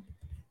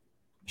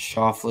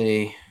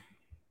 Schauffele,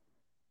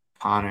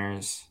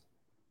 Connors,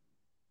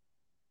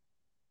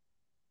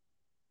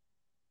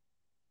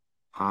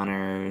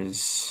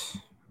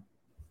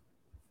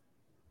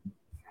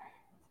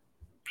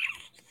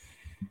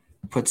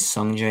 put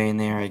Sungjae in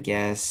there, I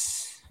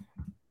guess.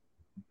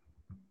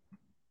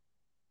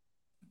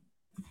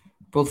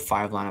 Build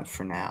 5 lineup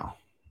for now.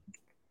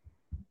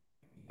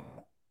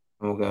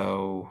 We'll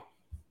go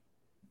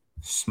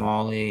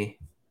Smalley.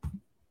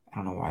 I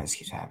don't know why this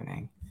keeps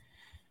happening.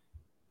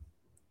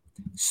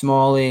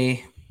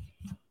 Smalley.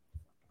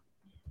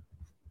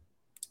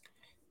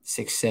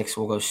 6'6",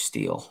 we'll go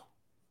Steele.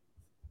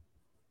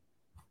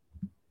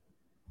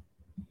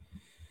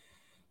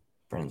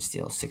 Brendan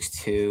Steele,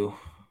 6'2".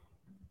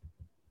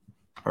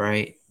 All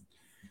right.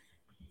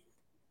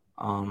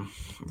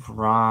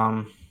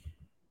 Rahm.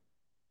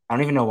 I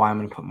don't even know why I'm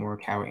going to put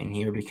Morikawa in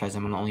here because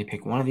I'm going to only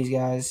pick one of these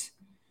guys.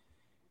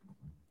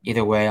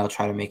 Either way, I'll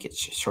try to make it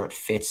so it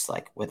fits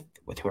like with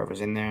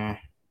whoever's in there.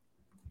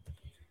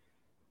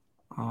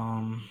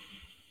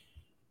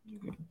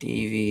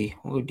 Davey.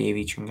 We'll go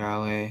Davey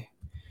Tringale.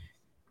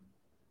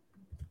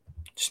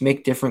 Just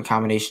make different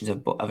combinations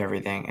of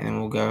everything, and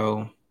then we'll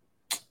go.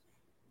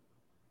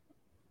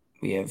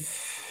 We have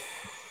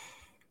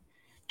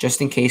Just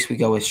in case we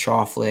go with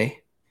Shoffley,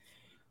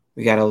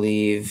 we got to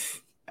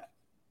leave.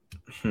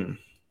 All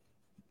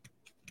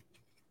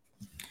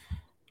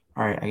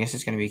right, I guess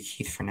it's going to be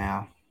Keith for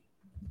now.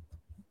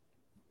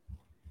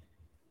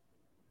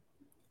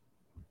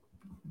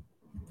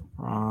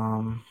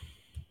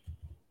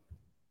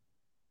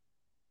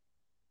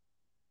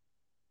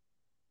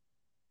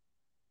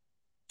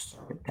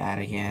 Start with that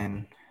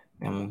again.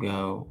 Then we'll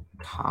go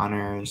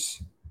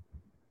Connors.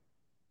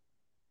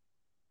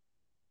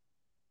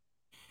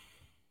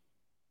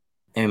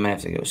 Then we might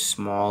have to go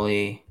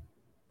Smalley.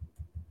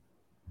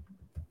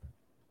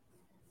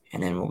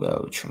 And then we'll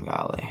go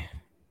Tringale.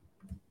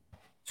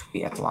 So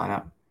we have to line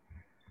up.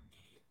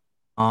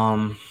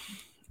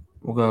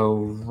 We'll go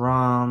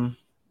Rom.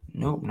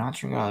 Nope, not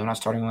Tringale. We're not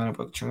starting lineup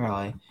with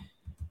Tringale.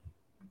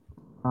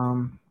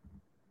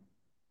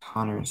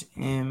 Connors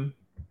M.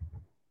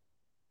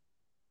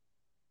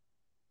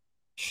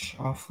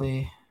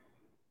 Shoffley.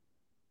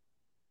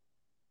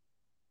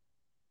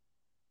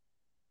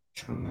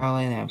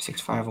 Tringale. Then I'm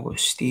 6'5". We'll go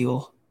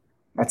Steele.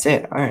 That's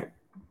it. All right.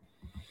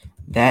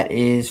 That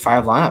is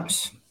 5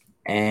 lineups.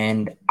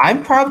 And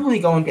I'm probably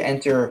going to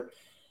enter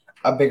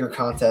a bigger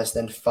contest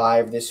than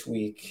 5 this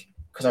week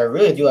because I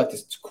really do like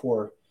this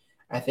core.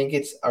 I think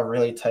it's a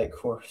really tight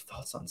core.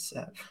 Thoughts on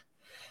Seth?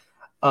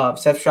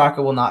 Seth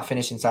Straka will not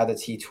finish inside the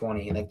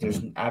T20. Like,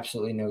 there's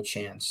absolutely no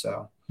chance.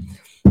 So,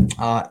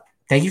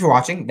 thank you for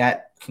watching.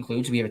 That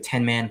concludes. We have a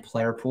 10-man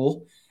player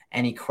pool.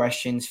 Any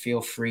questions,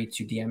 feel free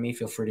to DM me.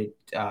 Feel free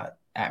to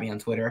at me on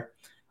Twitter.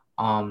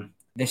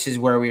 This is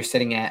where we're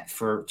sitting at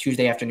for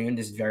Tuesday afternoon.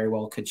 This very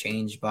well could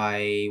change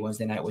by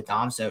Wednesday night with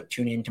Dom. So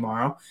tune in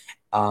tomorrow.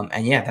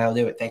 And yeah, that'll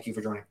do it. Thank you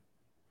for joining.